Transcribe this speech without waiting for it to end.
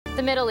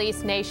The Middle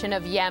East nation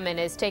of Yemen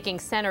is taking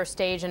center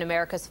stage in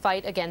America's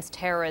fight against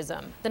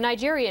terrorism. The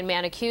Nigerian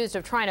man accused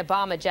of trying to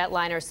bomb a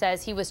jetliner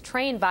says he was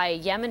trained by a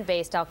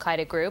Yemen-based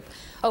al-Qaeda group.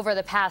 Over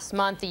the past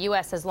month, the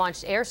U.S. has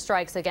launched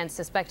airstrikes against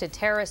suspected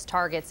terrorist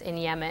targets in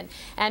Yemen.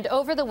 And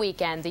over the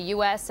weekend, the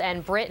U.S.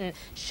 and Britain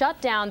shut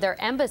down their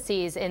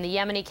embassies in the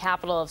Yemeni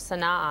capital of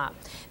Sana'a.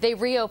 They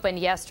reopened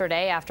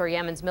yesterday after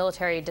Yemen's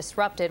military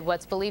disrupted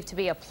what's believed to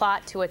be a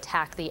plot to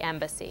attack the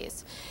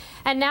embassies.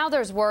 And now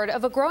there's word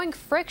of a growing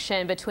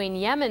friction between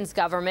Yemen's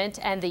government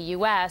and the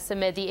U.S.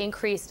 amid the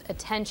increased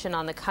attention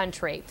on the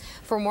country.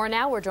 For more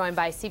now, we're joined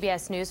by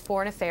CBS News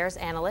Foreign Affairs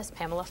analyst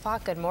Pamela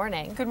Falk. Good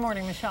morning. Good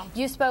morning, Michelle.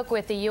 You spoke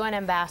with the UN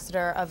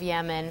Ambassador of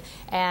Yemen,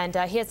 and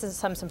he has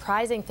some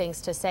surprising things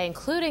to say,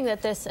 including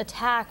that this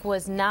attack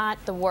was not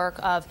the work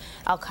of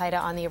al-Qaeda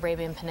on the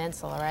Arabian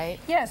Peninsula, right?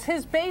 Yes,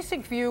 his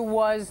basic view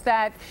was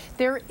that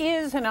there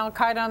is an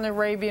al-Qaeda on the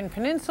Arabian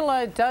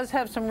Peninsula. It does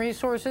have some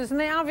resources, and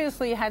they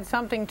obviously had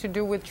something to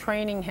do with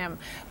training him.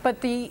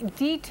 But the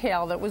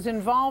detail that was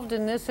involved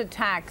in this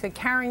attack, the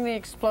carrying the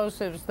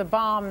explosives, the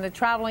bomb, the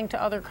traveling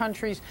to other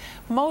countries,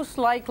 most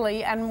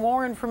likely, and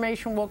more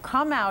information will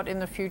come out in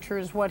the future,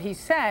 is what he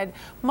said,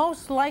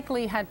 most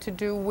likely had to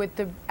do with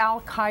the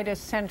al-Qaeda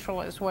Central,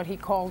 is what he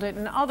called it.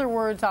 In other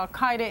words,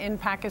 al-Qaeda in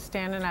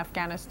Pakistan and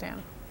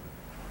Afghanistan.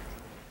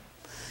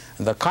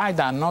 The Qaeda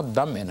are not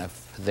dumb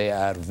enough. They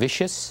are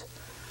vicious,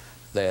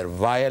 they are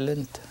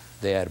violent,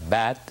 they are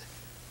bad,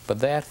 but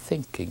they are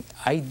thinking.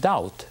 I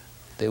doubt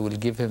they will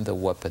give him the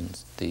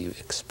weapons, the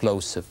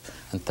explosive,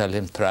 and tell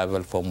him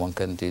travel from one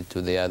country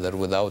to the other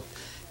without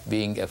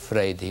being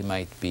afraid he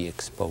might be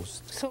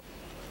exposed.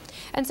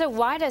 So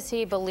why does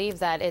he believe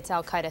that it's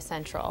al-Qaeda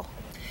Central?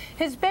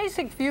 His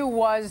basic view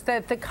was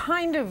that the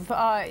kind of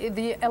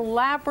the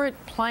elaborate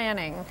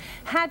planning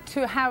had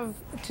to have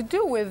to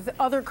do with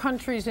other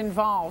countries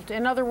involved.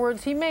 In other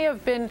words, he may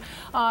have been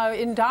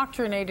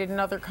indoctrinated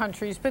in other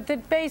countries, but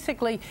that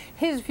basically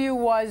his view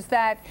was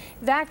that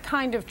that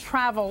kind of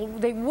travel,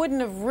 they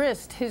wouldn't have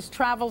risked his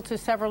travel to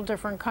several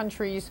different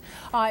countries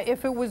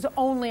if it was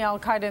only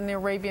al-Qaeda in the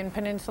Arabian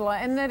Peninsula,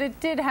 and that it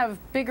did have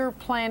bigger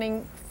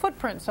planning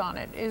footprints on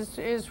it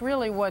is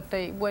really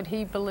what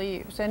he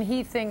believes, and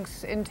he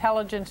thinks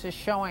intelligence is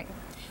showing.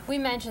 We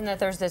mentioned that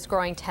there's this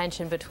growing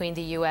tension between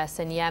the U.S.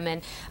 and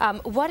Yemen.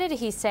 What did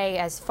he say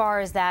as far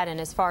as that and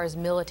as far as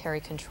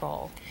military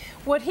control?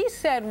 What he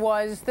said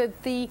was that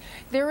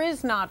there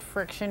is not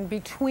friction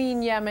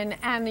between Yemen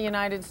and the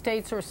United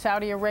States or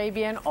Saudi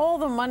Arabia, and all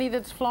the money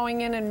that's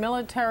flowing in and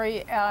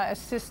military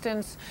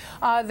assistance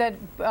that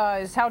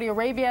Saudi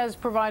Arabia has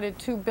provided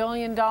 $2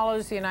 billion,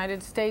 the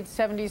United States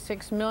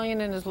 $76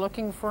 million, and is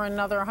looking for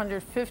another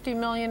 $150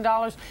 million.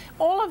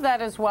 All of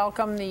that is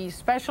welcome. The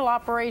special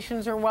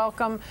operations are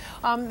welcome.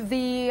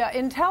 The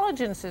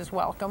intelligence is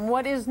welcome.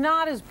 What is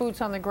not is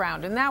boots on the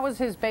ground, and that was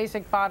his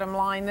basic bottom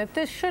line, that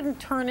this shouldn't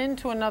turn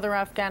into another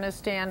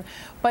Afghanistan,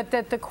 but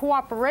that the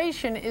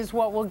cooperation is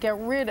what will get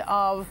rid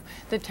of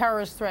the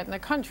terrorist threat in the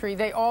country.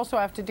 They also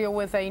have to deal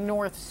with a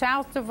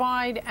north-south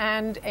divide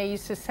and a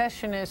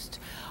secessionist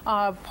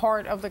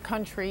part of the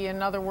country.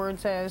 In other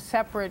words, a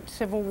separate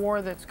civil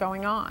war that's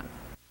going on.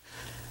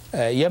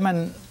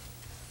 Yemen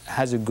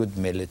has a good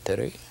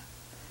military.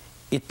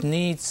 It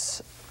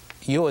needs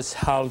U.S.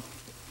 help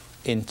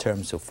in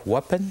terms of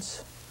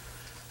weapons,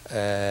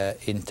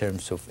 in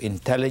terms of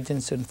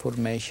intelligence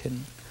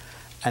information,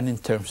 and in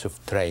terms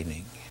of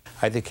training.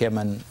 I think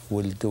Yemen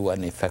will do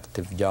an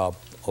effective job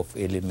of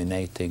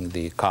eliminating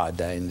the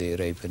Qaeda in the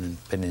Arabian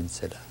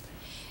Peninsula.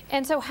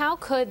 And so how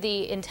could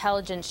the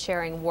intelligence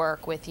sharing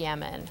work with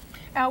Yemen?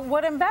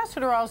 What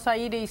Ambassador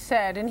Alsaidi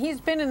said, and he's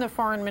been in the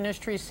foreign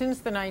ministry since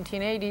the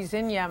 1980s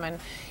in Yemen,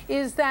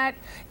 is that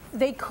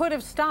they could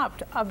have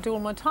stopped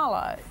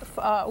Abdulmutallab,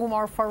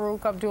 Umar Farouk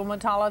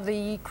Abdulmutallab,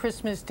 the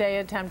Christmas Day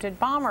attempted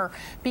bomber,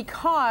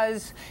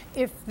 because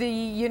if the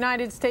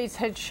United States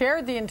had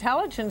shared the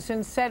intelligence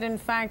and said, in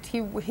fact, he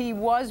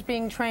was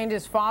being trained,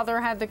 his father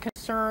had the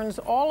concerns,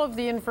 all of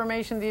the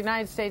information the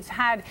United States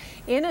had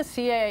in a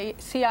CIA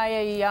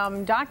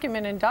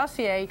document and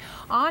dossier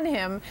on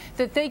him,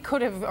 that they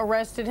could have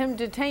arrested him,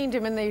 detained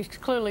him, and they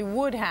clearly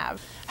would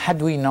have.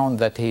 Had we known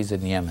that he's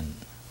in Yemen,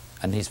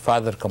 and his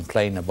father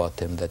complained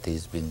about him that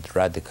he's been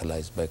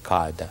radicalized by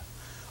Qaeda,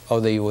 or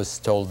the US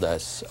told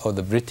us, or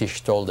the British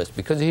told us,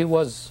 because he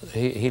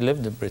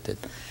lived in Britain,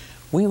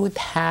 we would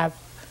have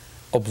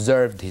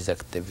observed his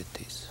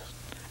activities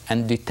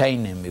and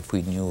detained him if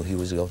we knew he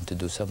was going to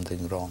do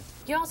something wrong.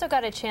 You also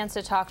got a chance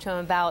to talk to him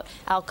about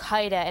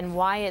al-Qaeda and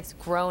why it's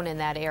grown in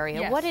that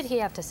area. Yes. What did he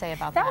have to say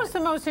about that? That was the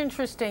most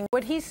interesting.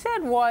 What he said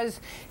was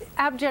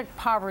abject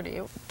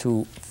poverty.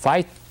 To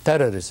fight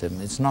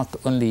terrorism, it's not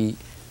only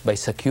by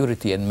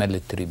security and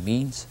military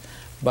means,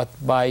 but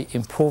by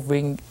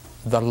improving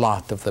the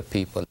lot of the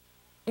people.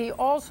 he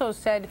also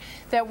said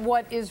that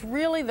what is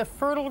really the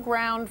fertile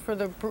ground for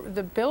the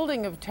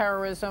building of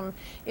terrorism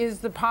is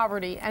the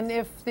poverty. And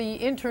if the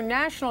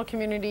international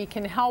community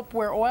can help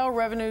where oil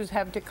revenues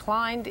have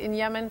declined in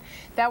Yemen,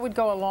 that would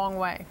go a long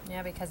way.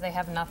 Yeah, because they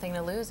have nothing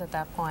to lose at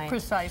that point.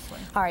 Precisely.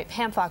 All right,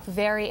 Pam Falk,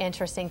 very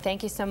interesting.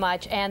 Thank you so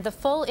much. And the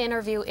full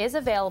interview is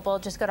available.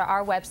 Just go to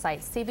our website,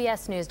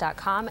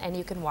 cbsnews.com, and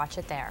you can watch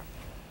it there.